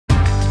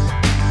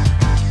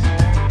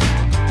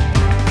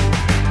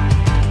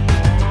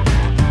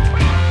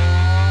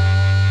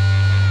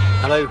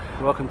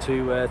welcome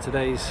to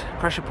today's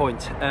pressure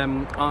point.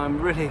 I'm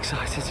really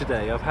excited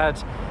today. I've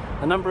had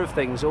a number of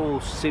things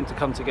all seem to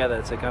come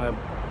together to kind of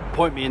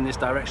point me in this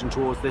direction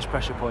towards this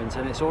pressure point,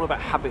 and it's all about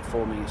habit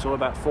forming. It's all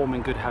about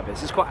forming good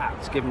habits. It's quite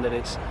apt given that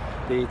it's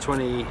the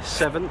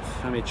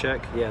 27th, let me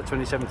check, yeah,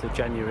 27th of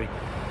January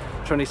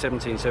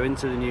 2017, so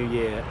into the new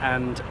year,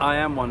 and I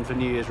am one for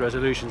New Year's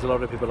resolutions. A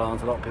lot of people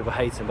aren't, a lot of people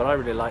hate them, but I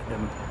really like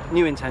them.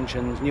 New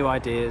intentions, new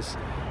ideas,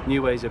 new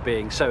ways of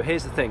being. So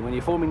here's the thing, when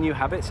you're forming new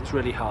habits, it's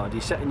really hard.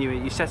 You set a New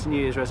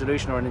Year's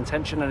resolution or an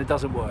intention and it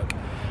doesn't work,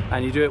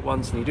 and you do it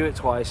once and you do it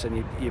twice,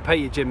 and you pay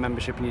your gym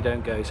membership and you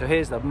don't go. So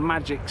here's the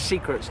magic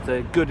secrets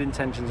to good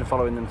intentions and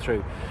following them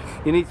through.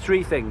 You need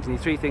three things. You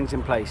need three things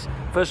in place.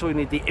 First of all, you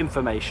need the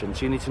information.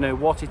 So you need to know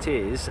what it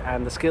is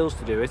and the skills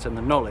to do it and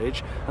the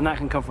knowledge, and that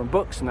can come from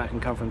books, and that can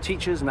come from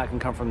teachers, and that can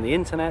come from the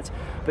internet,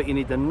 but you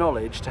need the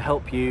knowledge to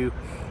help you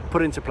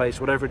put into place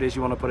whatever it is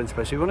you want to put into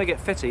place. So if you want to get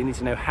fitter, you need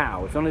to know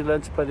how. If you want to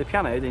learn to play the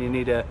piano, then you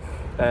need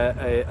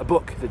a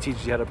book that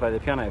teaches you how to play the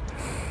piano.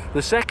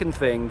 The second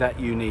thing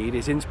that you need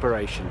is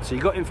inspiration. So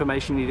you've got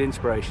information, you need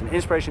inspiration.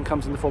 Inspiration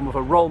comes in the form of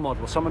a role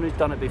model, someone who's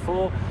done it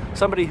before,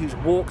 somebody who's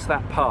walked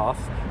that path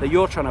that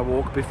you're trying to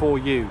walk before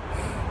you.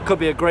 Could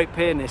be a great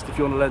pianist if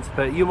you want to learn to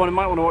play.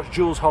 Might want to watch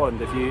Jules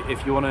Holland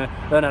if you want to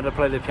learn how to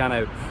play the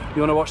piano.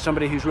 You want to watch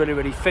somebody who's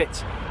really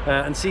fit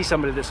and see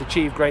somebody that's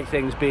achieved great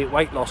things, be it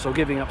weight loss or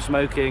giving up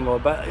smoking,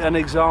 or an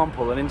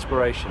example, an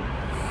inspiration.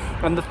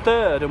 And the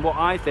third, and what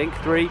I think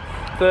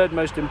third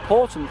most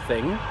important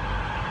thing,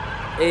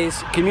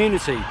 is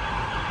community.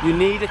 You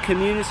need a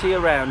community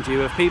around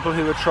you of people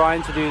who are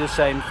trying to do the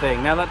same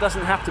thing. Now that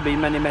doesn't have to be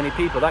many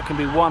people, that can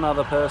be one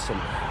other person.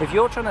 If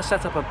you're trying to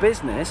set up a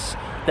business,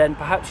 then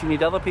perhaps you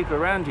need other people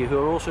around you who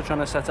are also trying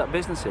to set up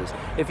businesses.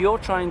 If you're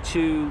trying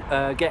to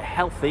get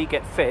healthy,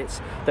 get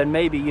fit, then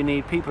maybe you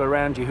need people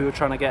around you who are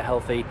trying to get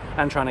healthy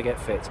and trying to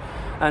get fit.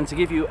 And to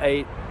give you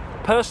a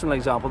personal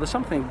example, there's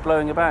something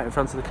blowing about in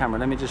front of the camera.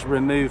 Let me just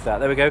remove that.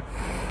 There we go.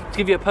 To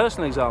give you a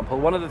personal example,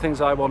 one of the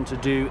things I want to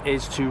do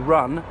is to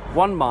run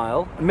 1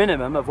 mile, a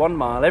minimum of 1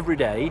 mile every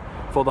day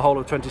for the whole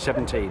of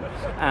 2017.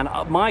 And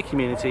my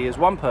community is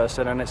one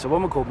person, and it's a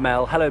woman called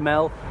Mel. Hello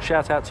Mel,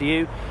 shout out to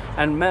you.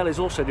 And Mel is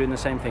also doing the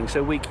same thing.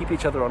 So we keep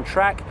each other on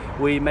track.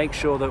 We make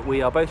sure that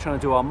we are both trying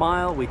to do our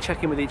mile. We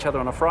check in with each other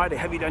on a Friday.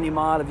 Have you done your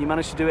mile? Have you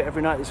managed to do it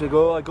every night? It's like,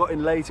 oh, I got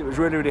in late. It was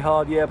really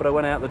hard. Yeah, but I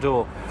went out the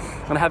door.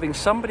 And having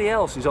somebody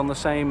else who's on the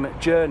same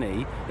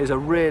journey is a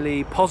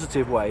really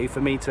positive way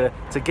for me to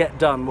get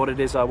done what it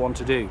is I want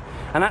to do.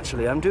 And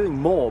actually, I'm doing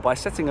more by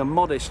setting a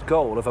modest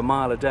goal of 1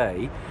 mile a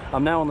day.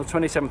 I'm now on the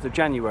 27th of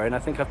January, and I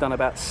think I've done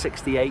about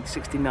 68,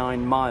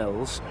 69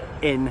 miles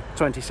in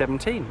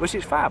 2017, which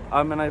is fab.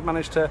 I mean, I've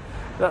managed to,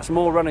 that's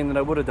more running than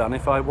I would have done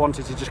if I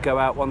wanted to just go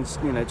out once,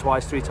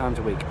 twice, 3 times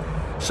a week.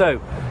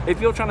 So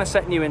if you're trying to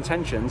set new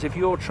intentions, if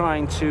you're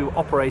trying to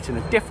operate in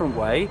a different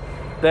way,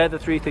 they're the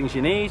 3 things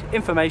you need: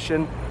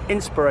 information,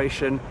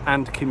 inspiration,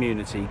 and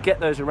community. Get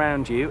those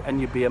around you and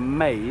you'd be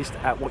amazed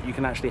at what you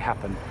can actually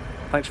happen.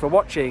 Thanks for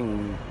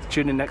watching.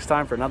 Tune in next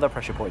time for another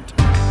pressure point.